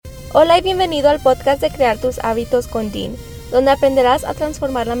Hola y bienvenido al podcast de Crear tus hábitos con Dean, donde aprenderás a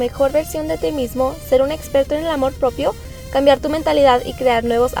transformar la mejor versión de ti mismo, ser un experto en el amor propio, cambiar tu mentalidad y crear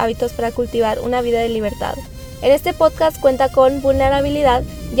nuevos hábitos para cultivar una vida de libertad. En este podcast cuenta con vulnerabilidad,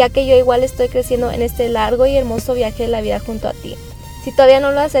 ya que yo igual estoy creciendo en este largo y hermoso viaje de la vida junto a ti. Si todavía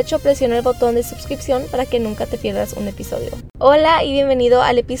no lo has hecho, presiona el botón de suscripción para que nunca te pierdas un episodio. Hola y bienvenido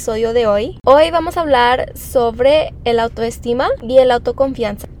al episodio de hoy. Hoy vamos a hablar sobre el autoestima y el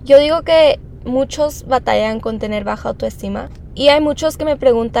autoconfianza. Yo digo que muchos batallan con tener baja autoestima y hay muchos que me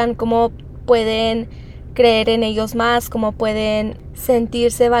preguntan cómo pueden creer en ellos más, cómo pueden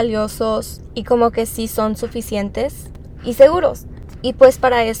sentirse valiosos y como que sí son suficientes y seguros. Y pues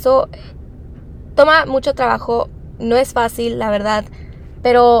para eso toma mucho trabajo. No es fácil, la verdad,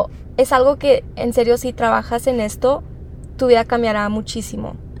 pero es algo que en serio si trabajas en esto, tu vida cambiará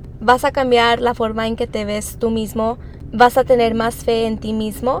muchísimo. Vas a cambiar la forma en que te ves tú mismo, vas a tener más fe en ti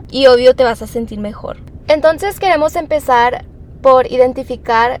mismo y obvio te vas a sentir mejor. Entonces queremos empezar por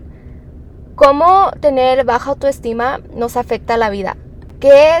identificar cómo tener baja autoestima nos afecta a la vida.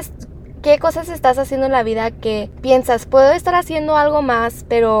 ¿Qué cosas estás haciendo en la vida que piensas, puedo estar haciendo algo más,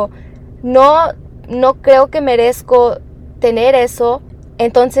 pero no creo que merezco tener eso,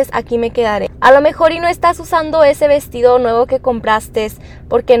 entonces aquí me quedaré? A lo mejor y no estás usando ese vestido nuevo que compraste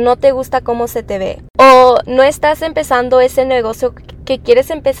porque no te gusta cómo se te ve. O no estás empezando ese negocio que quieres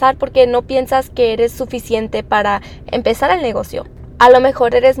empezar porque no piensas que eres suficiente para empezar el negocio. A lo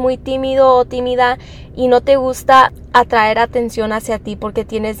mejor eres muy tímido o tímida y no te gusta atraer atención hacia ti porque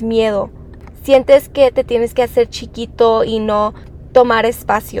tienes miedo. Sientes que te tienes que hacer chiquito y no tomar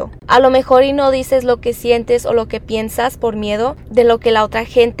espacio. A lo mejor y no dices lo que sientes o lo que piensas por miedo de lo que la otra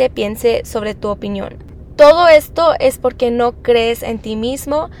gente piense sobre tu opinión. Todo esto es porque no crees en ti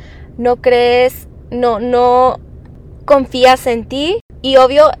mismo, no confías en ti y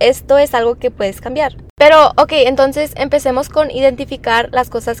obvio esto es algo que puedes cambiar. Pero entonces empecemos con identificar las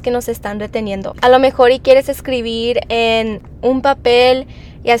cosas que nos están reteniendo. A lo mejor y quieres escribir en un papel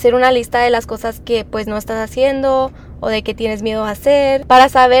y hacer una lista de las cosas que pues no estás haciendo o de que tienes miedo a hacer, para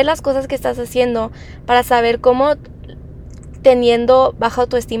saber las cosas que estás haciendo, para saber cómo teniendo baja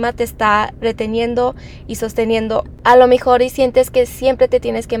autoestima te está reteniendo y sosteniendo. A lo mejor y sientes que siempre te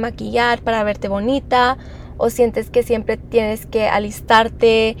tienes que maquillar para verte bonita, o sientes que siempre tienes que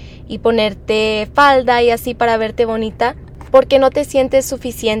alistarte y ponerte falda y así para verte bonita, porque no te sientes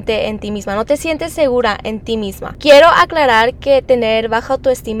suficiente en ti misma, no te sientes segura en ti misma. Quiero aclarar que tener baja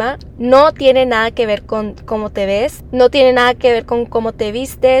autoestima no tiene nada que ver con cómo te ves, no tiene nada que ver con cómo te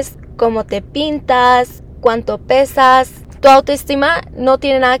vistes, cómo te pintas, cuánto pesas. Tu autoestima no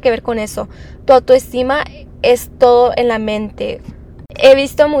tiene nada que ver con eso. Tu autoestima es todo en la mente. He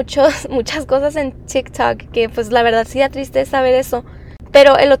visto muchas cosas en TikTok que pues la verdad sí da tristeza saber eso.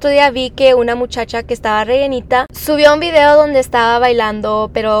 Pero el otro día vi que una muchacha que estaba rellenita subió un video donde estaba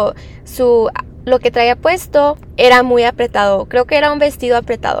bailando, pero lo que traía puesto era muy apretado. Creo que era un vestido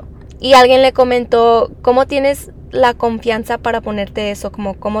apretado. Y alguien le comentó, ¿cómo tienes la confianza para ponerte eso?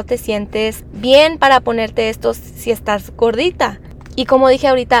 ¿Cómo te sientes bien para ponerte esto si estás gordita? Y como dije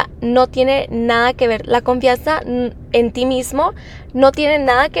ahorita, no tiene nada que ver. La confianza en ti mismo no tiene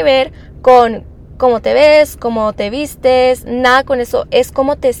nada que ver con cómo te ves, cómo te vistes, nada con eso. Es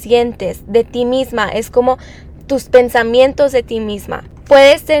cómo te sientes de ti misma, es como tus pensamientos de ti misma.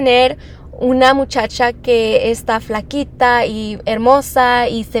 Puedes tener una muchacha que está flaquita y hermosa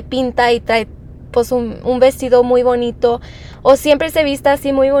y se pinta y trae pues un vestido muy bonito o siempre se vista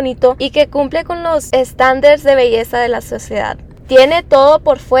así muy bonito y que cumple con los estándares de belleza de la sociedad. Tiene todo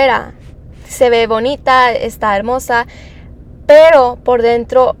por fuera, se ve bonita, está hermosa, pero por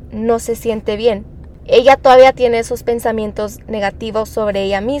dentro no se siente bien. Ella todavía tiene esos pensamientos negativos sobre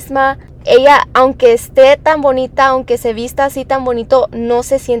ella misma. Ella, aunque esté tan bonita, aunque se vista así tan bonito, no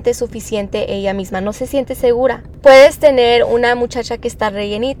se siente suficiente ella misma, no se siente segura. Puedes tener una muchacha que está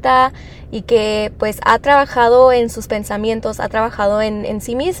rellenita y que pues ha trabajado en sus pensamientos, ha trabajado en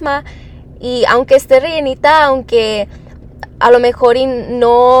sí misma y aunque esté rellenita, aunque a lo mejor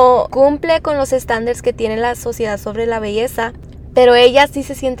no cumple con los estándares que tiene la sociedad sobre la belleza, pero ella sí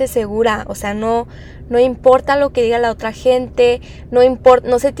se siente segura, o sea, no importa lo que diga la otra gente,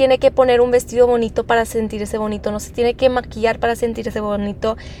 no se tiene que poner un vestido bonito para sentirse bonito, no se tiene que maquillar para sentirse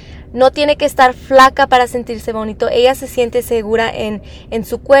bonito, no tiene que estar flaca para sentirse bonito. Ella se siente segura en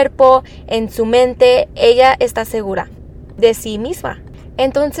su cuerpo, en su mente, ella está segura de sí misma.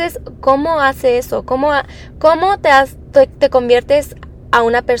 Entonces, ¿cómo hace eso? ¿Cómo te conviertes a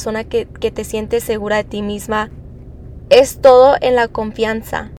una persona que te sientes segura de ti misma? Es todo en la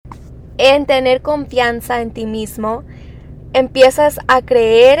confianza, en tener confianza en ti mismo empiezas a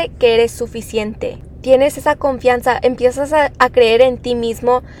creer que eres suficiente. Tienes esa confianza, empiezas a creer en ti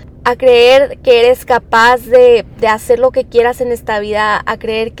mismo, a creer que eres capaz de hacer lo que quieras en esta vida, a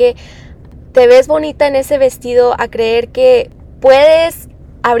creer que te ves bonita en ese vestido, a creer que puedes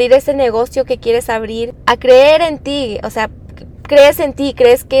abrir ese negocio que quieres abrir, a creer en ti, o sea, crees en ti,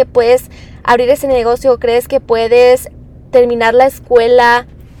 crees que puedes abrir ese negocio, crees que puedes terminar la escuela,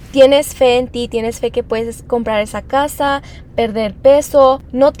 tienes fe en ti, tienes fe que puedes comprar esa casa, perder peso,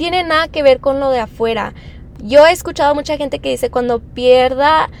 no tiene nada que ver con lo de afuera. Yo he escuchado a mucha gente que dice cuando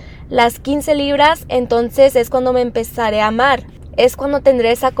pierda las 15 libras, entonces es cuando me empezaré a amar, es cuando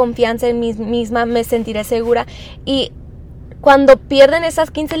tendré esa confianza en mí misma, me sentiré segura. Y cuando pierden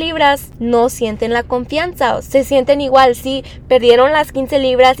esas 15 libras, no sienten la confianza, se sienten igual, sí, perdieron las 15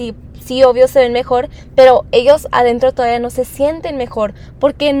 libras y sí, obvio se ven mejor, pero ellos adentro todavía no se sienten mejor,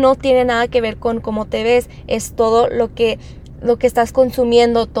 porque no tiene nada que ver con cómo te ves, es todo lo que estás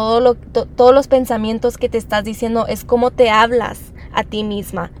consumiendo, todos los pensamientos que te estás diciendo, es cómo te hablas a ti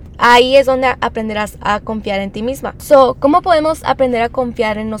misma. Ahí es donde aprenderás a confiar en ti misma. ¿Cómo podemos aprender a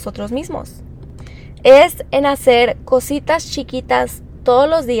confiar en nosotros mismos? Es en hacer cositas chiquitas todos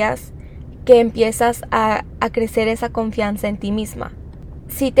los días que empiezas a crecer esa confianza en ti misma.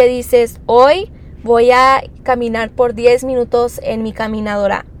 Si te dices, hoy voy a caminar por 10 minutos en mi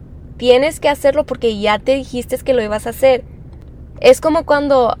caminadora, tienes que hacerlo porque ya te dijiste que lo ibas a hacer. Es como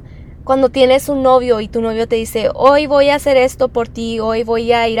cuando tienes un novio y tu novio te dice, hoy voy a hacer esto por ti, hoy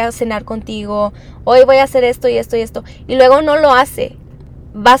voy a ir a cenar contigo, hoy voy a hacer esto y esto y esto, y luego no lo hace.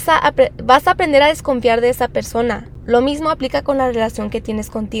 Vas a aprender a desconfiar de esa persona. Lo mismo aplica con la relación que tienes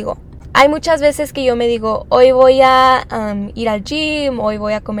contigo. Hay muchas veces que yo me digo, hoy voy a ir al gym, hoy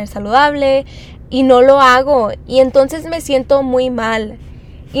voy a comer saludable, y no lo hago, y entonces me siento muy mal.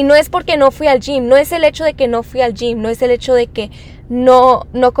 Y no es porque no fui al gym, no es el hecho de que no fui al gym, no es el hecho de que no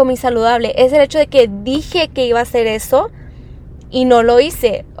comí saludable, es el hecho de que dije que iba a hacer eso y no lo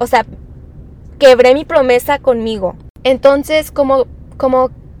hice. O sea, quebré mi promesa conmigo. Entonces, como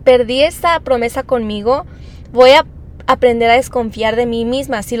perdí esa promesa conmigo, voy a aprender a desconfiar de mí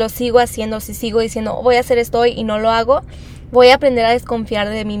misma. Si lo sigo haciendo, si sigo diciendo voy a hacer esto hoy y no lo hago, voy a aprender a desconfiar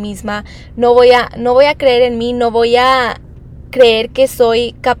de mí misma. No voy a creer en mí, no voy a creer que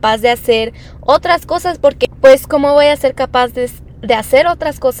soy capaz de hacer otras cosas, porque pues cómo voy a ser capaz de hacer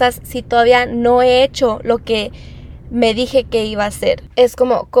otras cosas si todavía no he hecho lo que me dije que iba a hacer. Es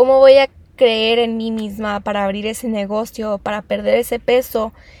como, ¿cómo voy a creer en mí misma para abrir ese negocio, para perder ese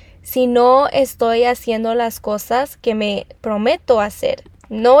peso, si no estoy haciendo las cosas que me prometo hacer?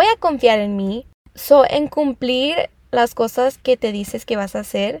 No voy a confiar en mí. En cumplir las cosas que te dices que vas a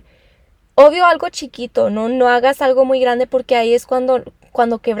hacer, obvio algo chiquito, no hagas algo muy grande, porque ahí es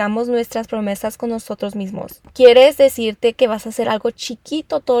cuando quebramos nuestras promesas con nosotros mismos. Quieres decirte que vas a hacer algo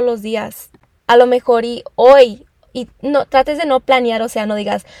chiquito todos los días, a lo mejor y hoy. Y no trates de no planear, o sea, no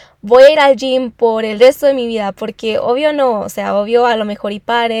digas voy a ir al gym por el resto de mi vida, porque obvio no, o sea, obvio a lo mejor y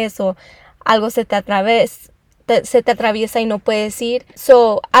pares o algo se te atraviesa y no puedes ir.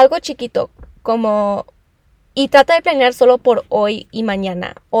 Algo chiquito y trata de planear solo por hoy y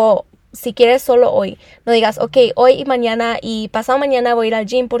mañana, o si quieres solo hoy. No digas, ok, hoy y mañana y pasado mañana voy a ir al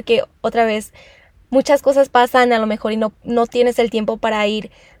gym, porque otra vez muchas cosas pasan a lo mejor y no tienes el tiempo para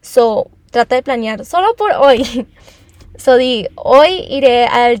ir. Trata de planear solo por hoy. Hoy iré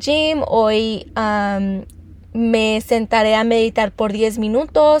al gym, hoy me sentaré a meditar por 10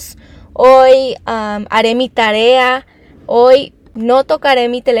 minutos, hoy haré mi tarea, hoy no tocaré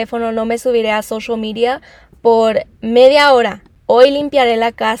mi teléfono, no me subiré a social media por media hora, hoy limpiaré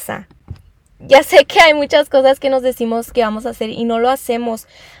la casa. Ya sé que hay muchas cosas que nos decimos que vamos a hacer y no lo hacemos.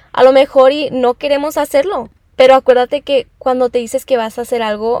 A lo mejor y no queremos hacerlo, pero acuérdate que cuando te dices que vas a hacer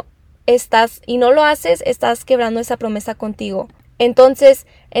algo, y no lo haces, estás quebrando esa promesa contigo. Entonces,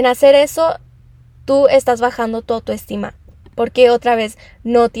 en hacer eso, tú estás bajando tu autoestima, porque otra vez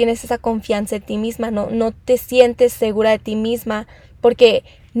no tienes esa confianza en ti misma, no te sientes segura de ti misma, porque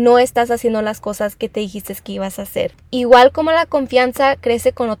no estás haciendo las cosas que te dijiste que ibas a hacer. Igual como la confianza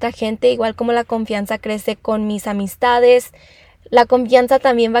crece con otra gente, igual como la confianza crece con mis amistades, la confianza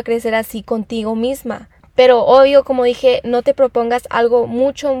también va a crecer así contigo misma. Pero obvio, como dije, no te propongas algo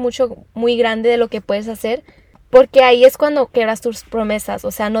muy grande de lo que puedes hacer, porque ahí es cuando quebras tus promesas.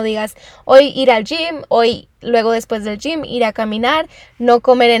 O sea, no digas, hoy ir al gym, hoy luego después del gym ir a caminar, no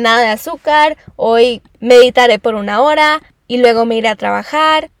comeré nada de azúcar, hoy meditaré por 1 hora, y luego me iré a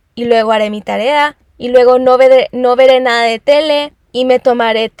trabajar, y luego haré mi tarea, y luego no veré nada de tele, y me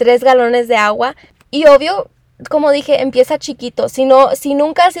tomaré 3 galones de agua. Y obvio, como dije, empieza chiquito. Si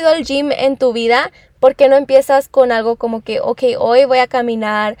nunca has ido al gym en tu vida, ¿Por qué no empiezas con algo como que, ok, hoy voy a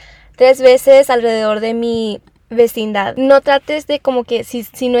caminar 3 veces alrededor de mi vecindad? No trates de como que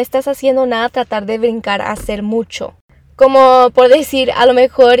si no estás haciendo nada, tratar de brincar a hacer mucho. Como por decir, a lo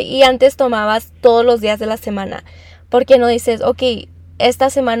mejor y antes tomabas todos los días de la semana. ¿Por qué no dices, ok, esta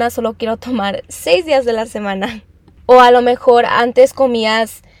semana solo quiero tomar 6 días de la semana? O a lo mejor antes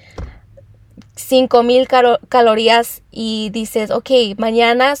comías 5,000 calorías y dices, ok,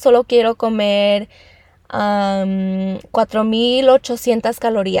 mañana solo quiero comer 4,800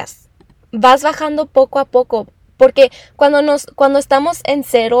 calorías. Vas bajando poco a poco, porque cuando estamos en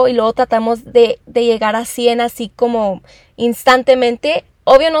 0 y luego tratamos de llegar a 100 así como instantemente,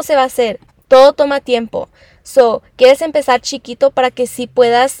 obvio no se va a hacer. Todo toma tiempo. Quieres empezar chiquito para que sí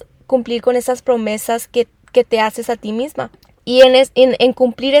puedas cumplir con esas promesas que te haces a ti misma. Y en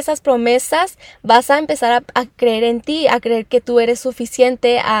cumplir esas promesas vas a empezar a creer en ti, a creer que tú eres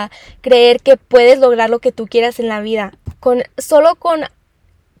suficiente, a creer que puedes lograr lo que tú quieras en la vida. Solo con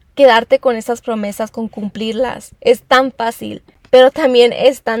quedarte con esas promesas, con cumplirlas, es tan fácil, pero también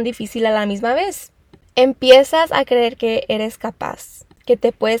es tan difícil a la misma vez. Empiezas a creer que eres capaz, que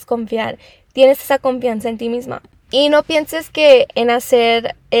te puedes confiar, tienes esa confianza en ti misma. Y no pienses que en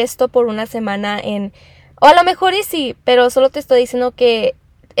hacer esto por una semana o a lo mejor y sí, pero solo te estoy diciendo que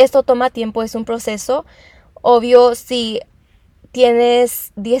esto toma tiempo, es un proceso. Obvio, si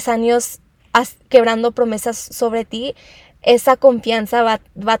tienes 10 años quebrando promesas sobre ti, esa confianza va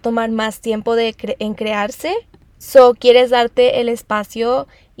a tomar más tiempo en crearse. Quieres darte el espacio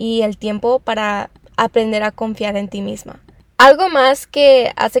y el tiempo para aprender a confiar en ti misma. Algo más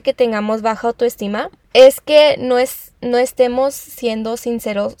que hace que tengamos baja autoestima es que no estemos siendo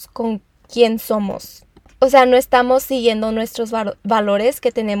sinceros con quién somos. O sea, no estamos siguiendo nuestros valores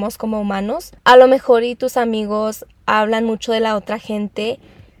que tenemos como humanos. A lo mejor y tus amigos hablan mucho de la otra gente,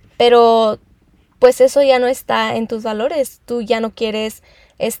 pero pues eso ya no está en tus valores. Tú ya no quieres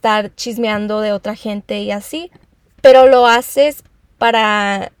estar chismeando de otra gente y así, pero lo haces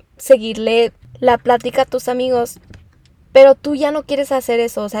para seguirle la plática a tus amigos. Pero tú ya no quieres hacer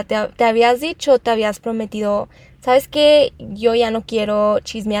eso, o sea, te habías dicho, te habías prometido, ¿sabes qué? Yo ya no quiero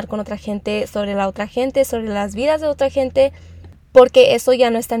chismear con otra gente, sobre la otra gente, sobre las vidas de otra gente, porque eso ya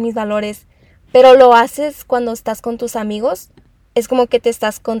no está en mis valores. Pero lo haces cuando estás con tus amigos, es como que te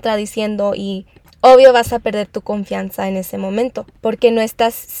estás contradiciendo y obvio vas a perder tu confianza en ese momento, porque no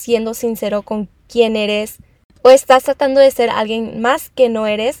estás siendo sincero con quién eres o estás tratando de ser alguien más que no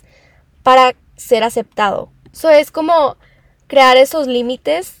eres para ser aceptado. Es como crear esos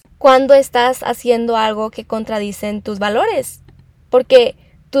límites cuando estás haciendo algo que contradicen tus valores. Porque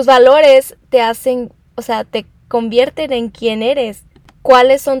tus valores te hacen, o sea, te convierten en quien eres.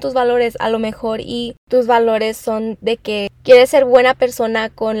 ¿Cuáles son tus valores? A lo mejor y tus valores son de que quieres ser buena persona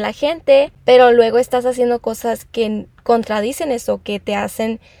con la gente, pero luego estás haciendo cosas que contradicen eso, que te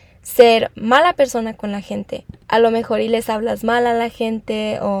hacen ser mala persona con la gente. A lo mejor y les hablas mal a la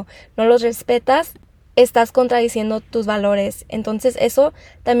gente o no los respetas. Estás contradiciendo tus valores. Entonces eso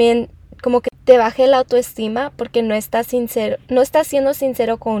también como que te baje la autoestima porque no estás siendo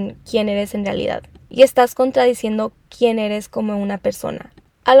sincero con quién eres en realidad. Y estás contradiciendo quién eres como una persona.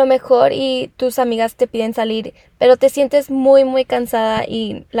 A lo mejor y tus amigas te piden salir, pero te sientes muy muy cansada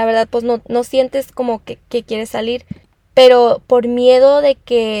y la verdad pues no sientes como que quieres salir. Pero por miedo de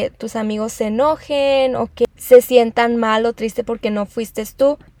que tus amigos se enojen o que se sientan mal o triste porque no fuiste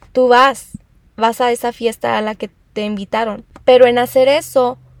tú vas a esa fiesta a la que te invitaron. Pero en hacer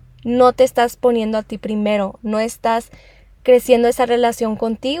eso, no te estás poniendo a ti primero, no estás creciendo esa relación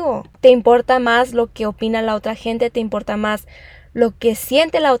contigo. Te importa más lo que opina la otra gente, te importa más lo que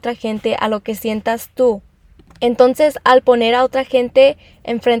siente la otra gente a lo que sientas tú. Entonces, al poner a otra gente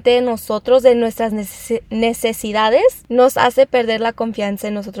enfrente de nosotros, de nuestras necesidades, nos hace perder la confianza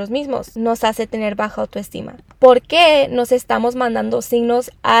en nosotros mismos, nos hace tener baja autoestima. ¿Por qué nos estamos mandando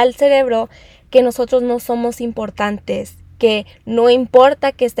signos al cerebro que nosotros no somos importantes? Que no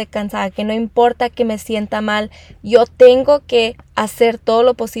importa que esté cansada, que no importa que me sienta mal, yo tengo que hacer todo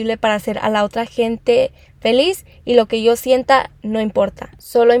lo posible para hacer a la otra gente feliz y lo que yo sienta no importa.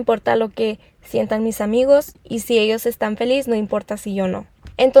 Solo importa lo que sientan mis amigos y si ellos están felices, no importa si yo no.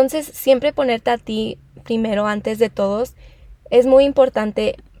 Entonces, siempre ponerte a ti primero antes de todos es muy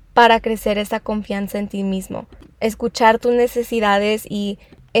importante para crecer esa confianza en ti mismo. Escuchar tus necesidades y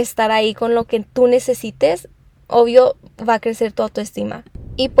estar ahí con lo que tú necesites, obvio va a crecer tu autoestima.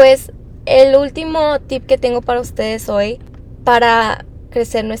 Y pues el último tip que tengo para ustedes hoy para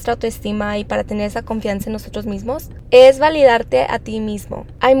crecer nuestra autoestima y para tener esa confianza en nosotros mismos es validarte a ti mismo.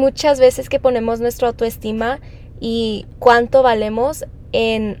 Hay muchas veces que ponemos nuestra autoestima y cuánto valemos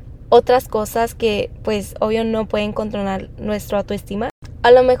en otras cosas que pues obvio no pueden controlar nuestra autoestima.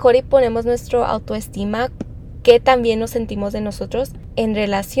 A lo mejor y ponemos nuestra autoestima que también nos sentimos de nosotros en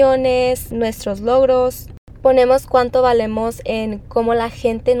relaciones, nuestros logros. Ponemos cuánto valemos en cómo la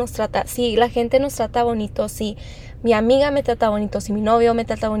gente nos trata. Si la gente nos trata bonito, si mi amiga me trata bonito, si mi novio me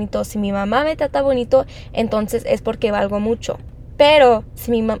trata bonito, si mi mamá me trata bonito, entonces es porque valgo mucho. Pero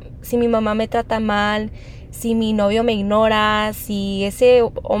si mi mamá me trata mal, si mi novio me ignora, si ese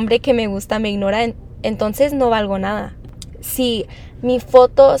hombre que me gusta me ignora, entonces no valgo nada. Si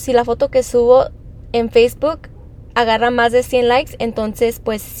la foto que subo en Facebook agarra más de 100 likes, entonces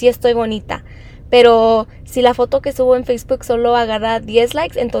pues sí estoy bonita. Pero si la foto que subo en Facebook solo agarra 10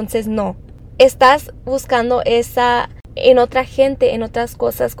 likes, entonces no. Estás buscando esa en otra gente, en otras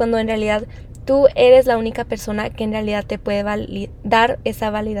cosas, cuando en realidad tú eres la única persona que en realidad te puede dar esa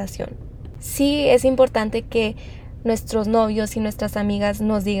validación. Sí, es importante que nuestros novios y nuestras amigas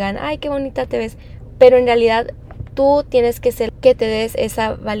nos digan, ay, qué bonita te ves, pero en realidad tú tienes que ser que te des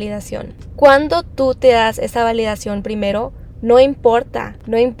esa validación. Cuando tú te das esa validación primero, no importa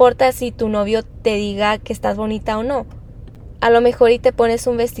si tu novio te diga que estás bonita o no. A lo mejor y te pones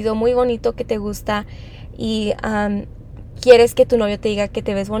un vestido muy bonito que te gusta y quieres que tu novio te diga que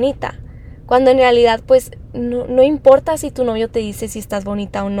te ves bonita. Cuando en realidad pues no importa si tu novio te dice si estás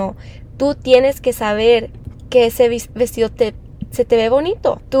bonita o no. Tú tienes que saber que ese vestido se te ve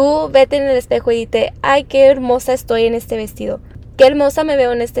bonito. Tú vete en el espejo y dite, ay, qué hermosa estoy en este vestido. Qué hermosa me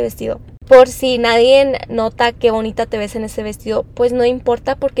veo en este vestido. Por si nadie nota qué bonita te ves en ese vestido, pues no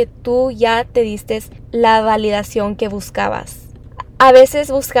importa porque tú ya te diste la validación que buscabas. A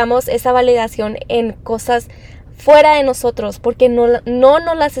veces buscamos esa validación en cosas fuera de nosotros porque no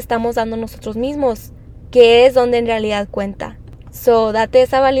nos las estamos dando nosotros mismos, que es donde en realidad cuenta. So, date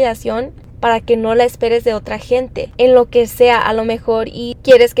esa validación para que no la esperes de otra gente. En lo que sea, a lo mejor y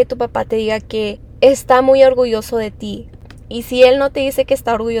quieres que tu papá te diga que está muy orgulloso de ti. Y si él no te dice que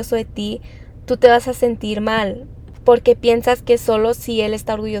está orgulloso de ti, tú te vas a sentir mal, porque piensas que solo si él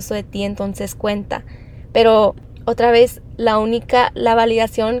está orgulloso de ti, entonces cuenta. Pero otra vez, la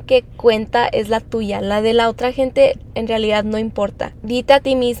validación que cuenta es la tuya. La de la otra gente en realidad no importa. Dite a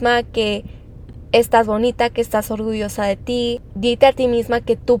ti misma que estás bonita, que estás orgullosa de ti. Dite a ti misma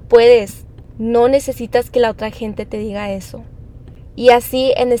que tú puedes. No necesitas que la otra gente te diga eso. Y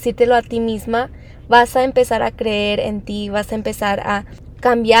así, en decírtelo a ti misma, vas a empezar a creer en ti, vas a empezar a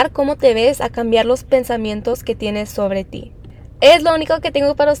cambiar cómo te ves, a cambiar los pensamientos que tienes sobre ti. Es lo único que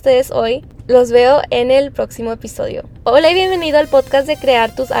tengo para ustedes hoy. Los veo en el próximo episodio. Hola y bienvenido al podcast de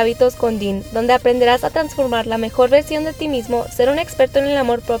Crear tus hábitos con Dean, donde aprenderás a transformar la mejor versión de ti mismo, ser un experto en el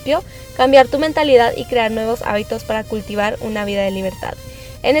amor propio, cambiar tu mentalidad y crear nuevos hábitos para cultivar una vida de libertad.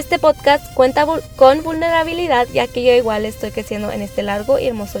 En este podcast cuenta con vulnerabilidad, ya que yo igual estoy creciendo en este largo y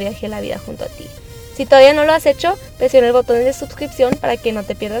hermoso viaje a la vida junto a ti. Si todavía no lo has hecho, presiona el botón de suscripción para que no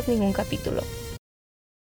te pierdas ningún capítulo.